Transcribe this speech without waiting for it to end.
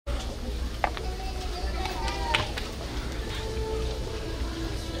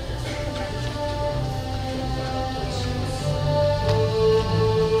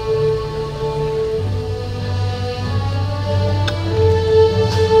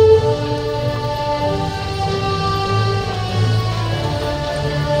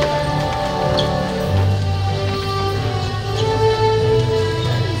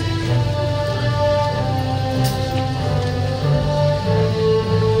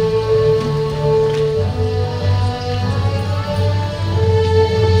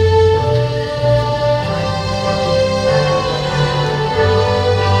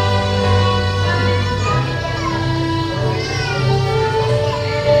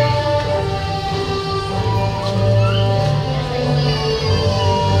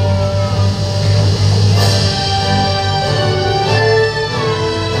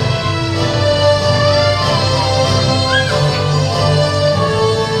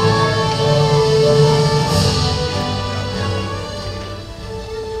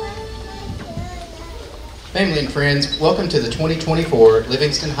Family and friends, welcome to the 2024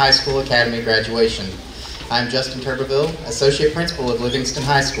 Livingston High School Academy graduation. I'm Justin Turbeville, Associate Principal of Livingston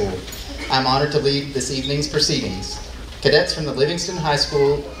High School. I'm honored to lead this evening's proceedings. Cadets from the Livingston High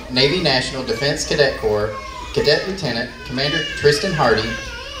School Navy National Defense Cadet Corps, Cadet Lieutenant Commander Tristan Hardy,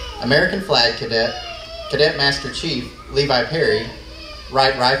 American Flag Cadet, Cadet Master Chief Levi Perry,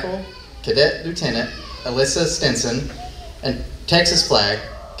 Wright Rifle, Cadet Lieutenant Alyssa Stinson, and Texas Flag,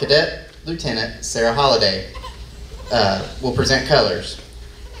 Cadet Lieutenant Sarah Holliday will present colors.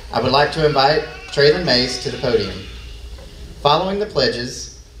 I would like to invite Traylon Mays to the podium. Following the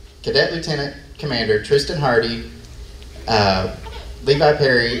pledges, Cadet Lieutenant Commander Tristan Hardy, Levi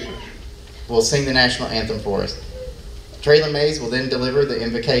Perry will sing the national anthem for us. Traylon Mays will then deliver the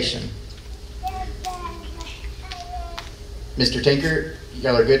invocation. Mr. Tinker,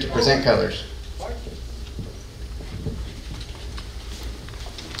 y'all are good to present colors.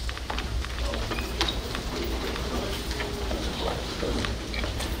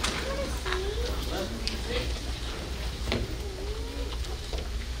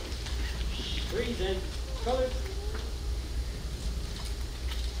 Colors.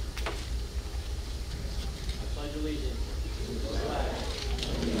 I pledge allegiance to the flag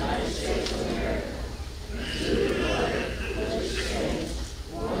of the United States of America, to the flag which stands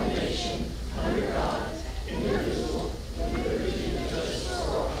one nation under God, indivisible, with liberty and justice for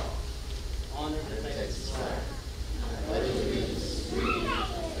all. Honor the Texas flag. I pledge allegiance to the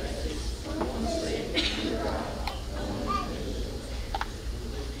United States, one state under God, one nation.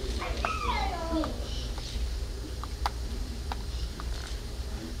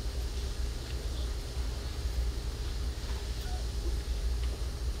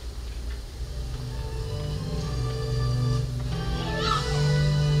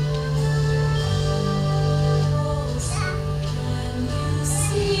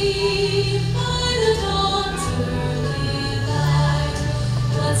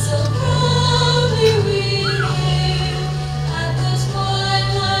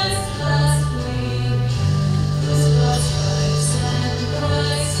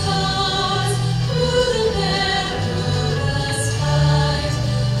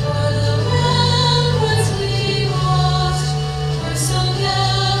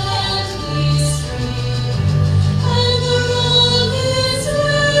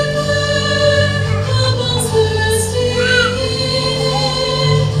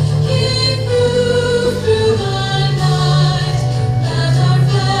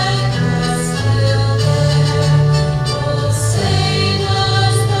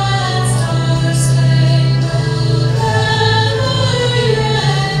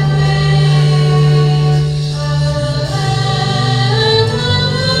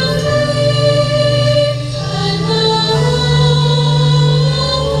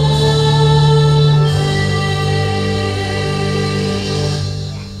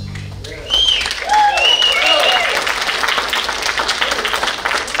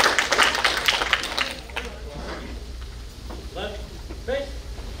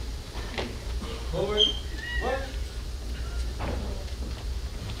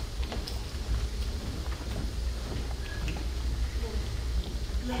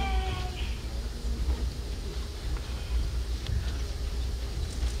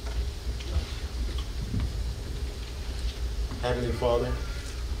 Heavenly Father,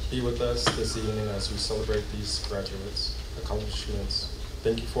 be with us this evening as we celebrate these graduates' accomplishments.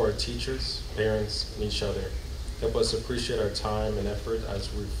 Thank you for our teachers, parents, and each other. Help us appreciate our time and effort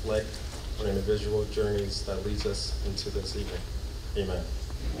as we reflect on individual journeys that leads us into this evening. Amen.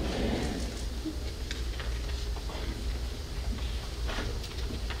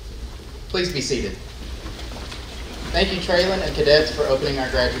 Please be seated. Thank you, Traylon and cadets, for opening our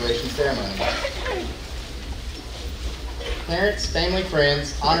graduation ceremony. Parents, family,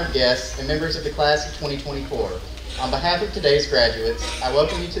 friends, honored guests, and members of the class of 2024, on behalf of today's graduates, I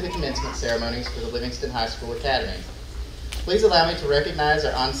welcome you to the commencement ceremonies for the Livingston High School Academy. Please allow me to recognize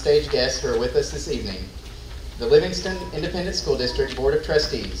our onstage guests who are with us this evening. The Livingston Independent School District Board of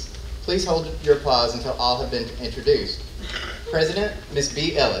Trustees. Please hold your applause until all have been introduced. President, Ms.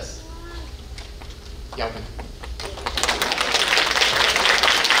 B. Ellis. Y'all can.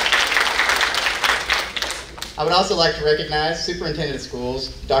 I would also like to recognize Superintendent of Schools,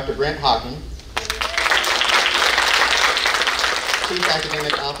 Dr. Brent Hawking, Chief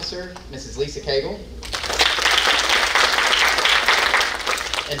Academic Officer, Mrs. Lisa Cagle,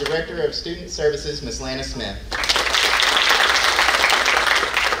 and Director of Student Services, Ms. Lana Smith.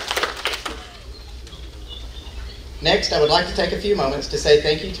 Next, I would like to take a few moments to say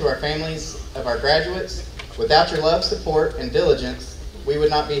thank you to our families of our graduates. Without your love, support, and diligence, we would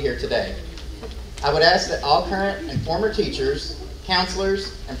not be here today. I would ask that all current and former teachers,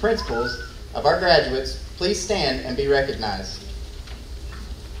 counselors, and principals of our graduates please stand and be recognized.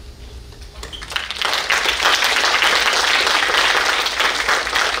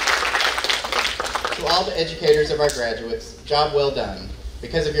 To all the educators of our graduates, job well done.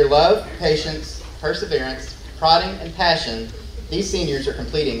 Because of your love, patience, perseverance, prodding, and passion, these seniors are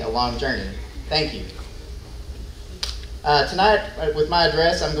completing a long journey. Thank you. Tonight, with my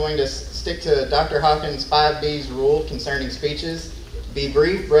address, I'm going to stick to Dr. Hawkins' 5B's rule concerning speeches. Be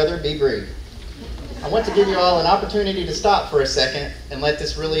brief, brother, be brief. I want to give you all an opportunity to stop for a second and let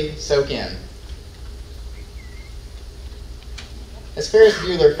this really soak in. As Ferris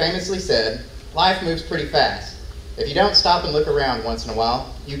Bueller famously said, life moves pretty fast. If you don't stop and look around once in a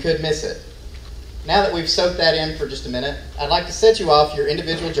while, you could miss it. Now that we've soaked that in for just a minute, I'd like to set you off your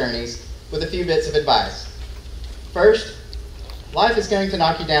individual journeys with a few bits of advice. First, life is going to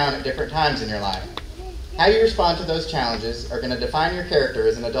knock you down at different times in your life. How you respond to those challenges are going to define your character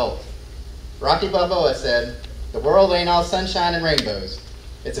as an adult. Rocky Balboa said, "The world ain't all sunshine and rainbows.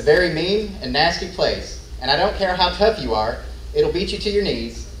 It's a very mean and nasty place, and I don't care how tough you are, it'll beat you to your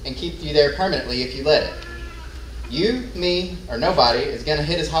knees and keep you there permanently if you let it. You, me, or nobody is going to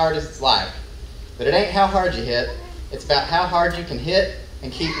hit as hard as it's like. But it ain't how hard you hit, it's about how hard you can hit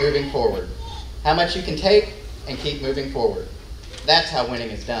and keep moving forward. How much you can take and keep moving forward. That's how winning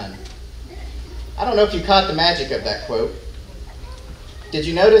is done." I don't know if you caught the magic of that quote. Did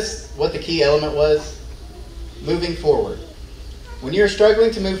you notice what the key element was? Moving forward. When you're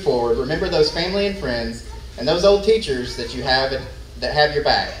struggling to move forward, remember those family and friends and those old teachers that you have that have your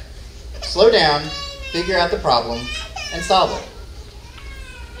back. Slow down, figure out the problem, and solve it.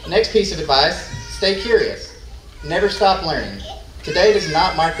 The next piece of advice, stay curious. Never stop learning. Today does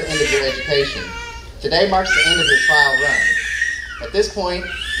not mark the end of your education. Today marks the end of your trial run. At this point,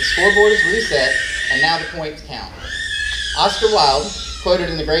 the scoreboard is reset, and now the points count. Oscar Wilde, quoted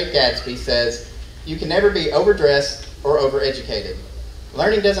in The Great Gatsby, says, "You can never be overdressed or overeducated."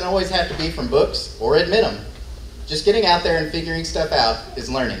 Learning doesn't always have to be from books or admit them. Just getting out there and figuring stuff out is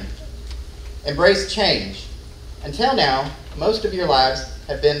learning. Embrace change. Until now, most of your lives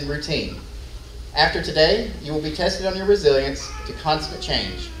have been routine. After today, you will be tested on your resilience to constant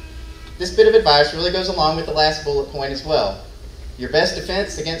change. This bit of advice really goes along with the last bullet point as well. Your best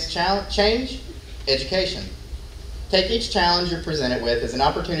defense against change? Education. Take each challenge you're presented with as an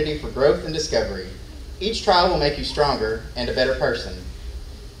opportunity for growth and discovery. Each trial will make you stronger and a better person.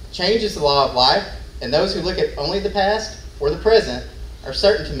 Change is the law of life, and those who look at only the past or the present are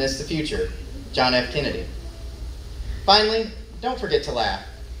certain to miss the future. John F. Kennedy. Finally, don't forget to laugh.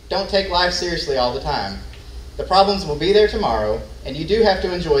 Don't take life seriously all the time. The problems will be there tomorrow, and you do have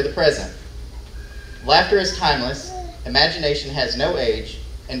to enjoy the present. Laughter is timeless, imagination has no age,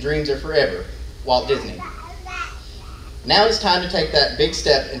 and dreams are forever. Walt Disney. Now it's time to take that big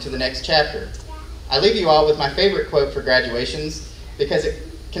step into the next chapter. I leave you all with my favorite quote for graduations because it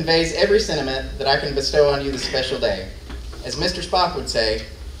conveys every sentiment that I can bestow on you this special day. As Mr. Spock would say,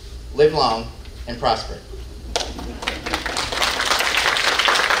 live long and prosper.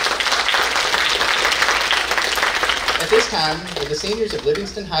 At this time, will the seniors of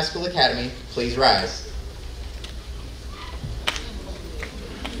Livingston High School Academy please rise?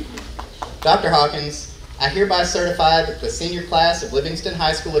 Dr. Hawkins, I hereby certify that the senior class of Livingston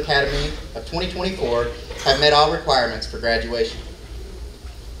High School Academy of 2024 have met all requirements for graduation.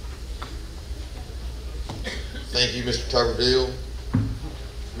 Thank you, Mr. Tuberville.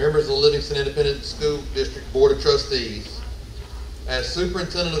 Members of the Livingston Independent School District Board of Trustees, as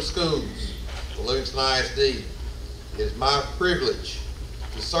Superintendent of Schools for Livingston ISD, it is my privilege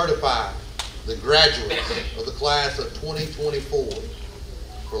to certify the graduates of the class of 2024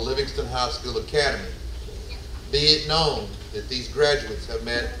 for Livingston High School Academy. Be it known that these graduates have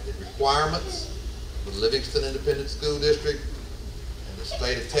met the requirements of the Livingston Independent School District and the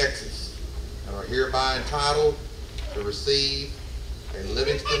state of Texas and are hereby entitled to receive a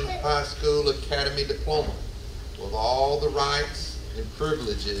Livingston High School Academy diploma with all the rights and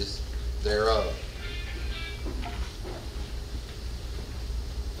privileges thereof.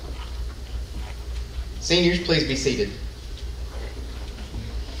 Seniors, please be seated.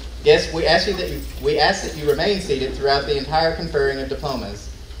 Guests, we ask that you remain seated throughout the entire conferring of diplomas.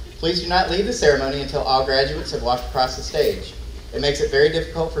 Please do not leave the ceremony until all graduates have walked across the stage. It makes it very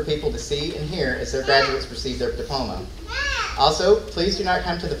difficult for people to see and hear as their graduates receive their diploma. Also, please do not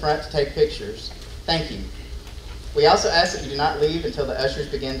come to the front to take pictures. Thank you. We also ask that you do not leave until the ushers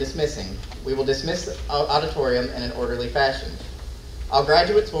begin dismissing. We will dismiss the auditorium in an orderly fashion. All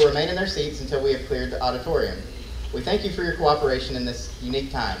graduates will remain in their seats until we have cleared the auditorium. We thank you for your cooperation in this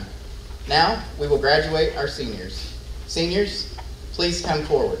unique time. Now, we will graduate our seniors. Seniors, please come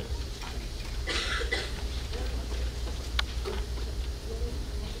forward.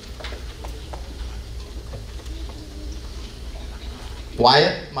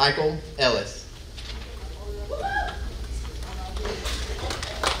 Wyatt Michael Ellis.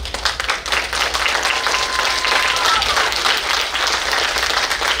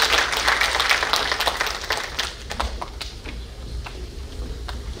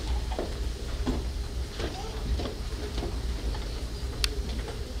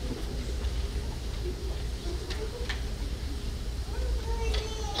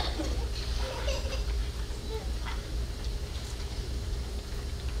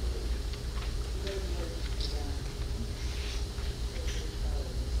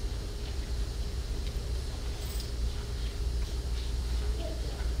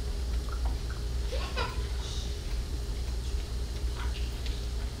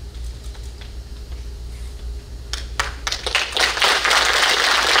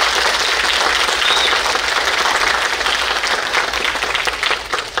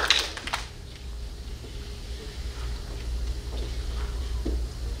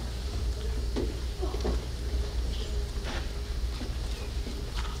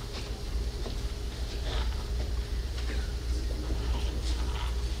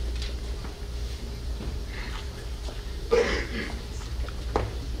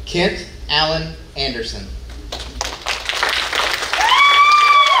 Kent Allen Anderson.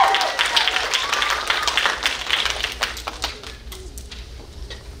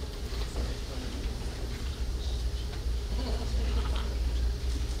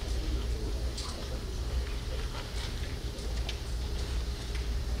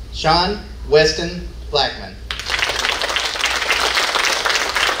 Sean Weston Blackman.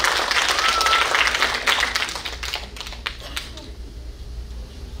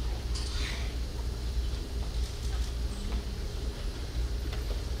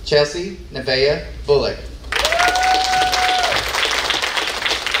 Chelsea Nevaeh Bullock.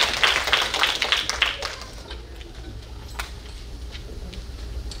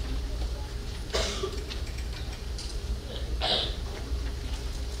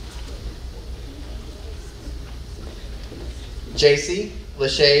 JC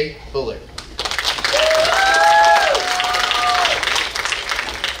Lachey Bullock.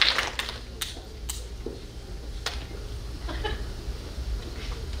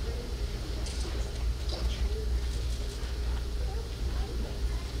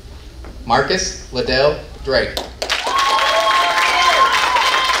 Marcus Liddell Drake.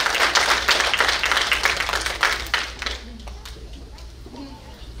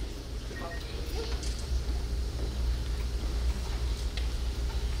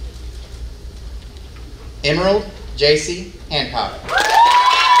 Emerald JC Hancock.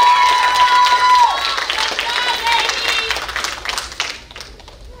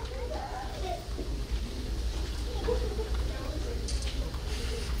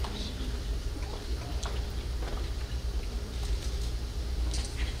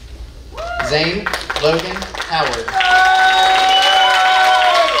 Zane Logan Howard.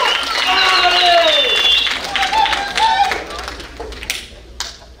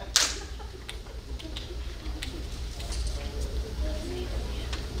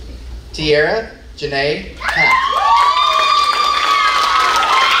 Tierra Janae Hunt.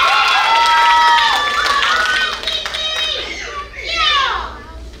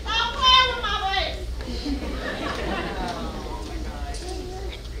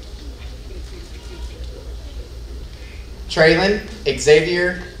 Traylon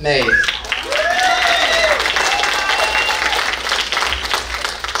Xavier Mays.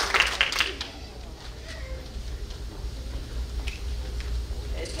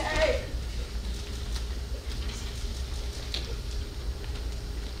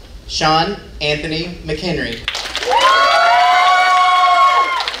 Sean Anthony McHenry.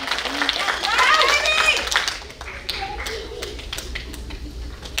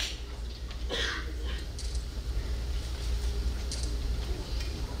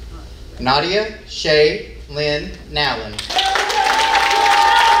 Nadia Shay Lynn Nowlin.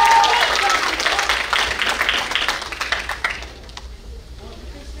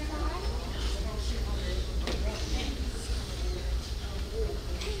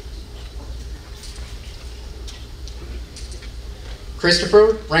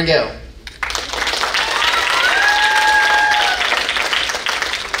 Christopher Rangel.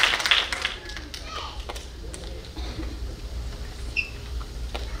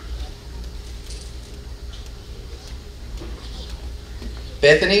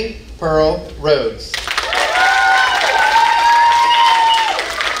 Bethany Pearl Rhodes. There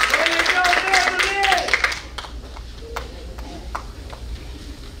you go.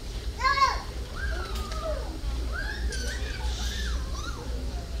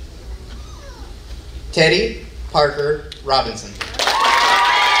 Teddy Parker Robinson.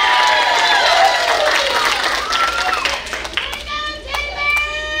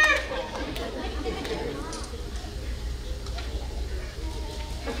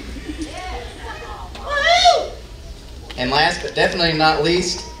 And last but definitely not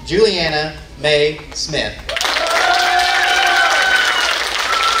least, Juliana Mae Smith.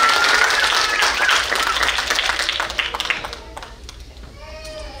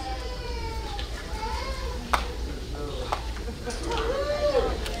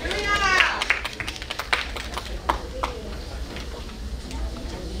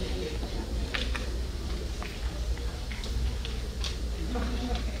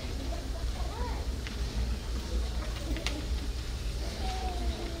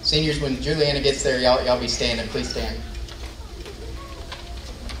 Seniors, when Juliana gets there, y'all be standing. Please stand.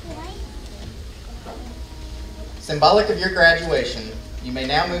 Symbolic of your graduation, you may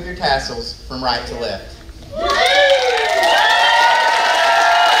now move your tassels from right to left.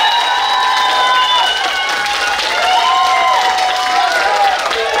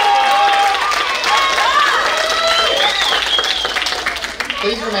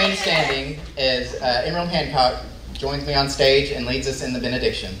 Please remain standing as Emerald Hancock joins me on stage and leads us in the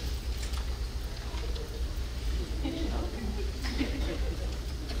benediction.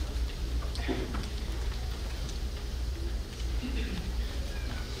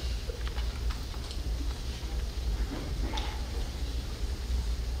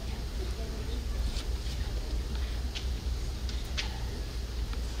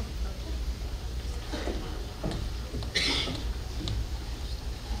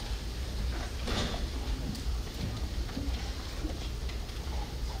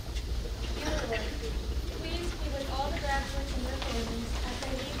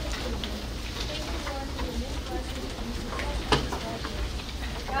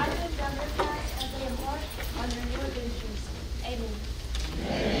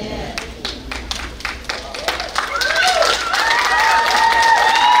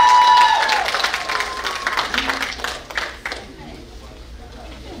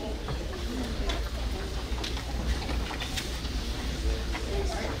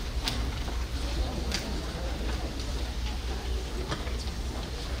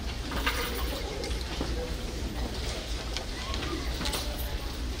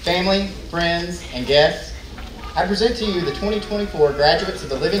 Family, friends, and guests, I present to you the 2024 graduates of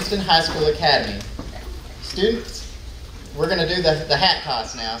the Livingston High School Academy. Students, we're going to do the hat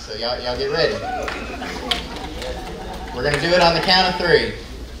toss now, so y'all get ready. We're going to do it on the count of 3.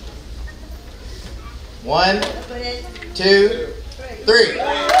 1, 2, 3.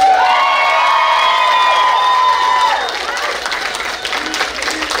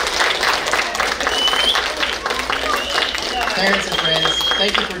 Parents and friends,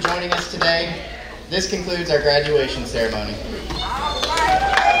 thank you for joining us today. This concludes our graduation ceremony.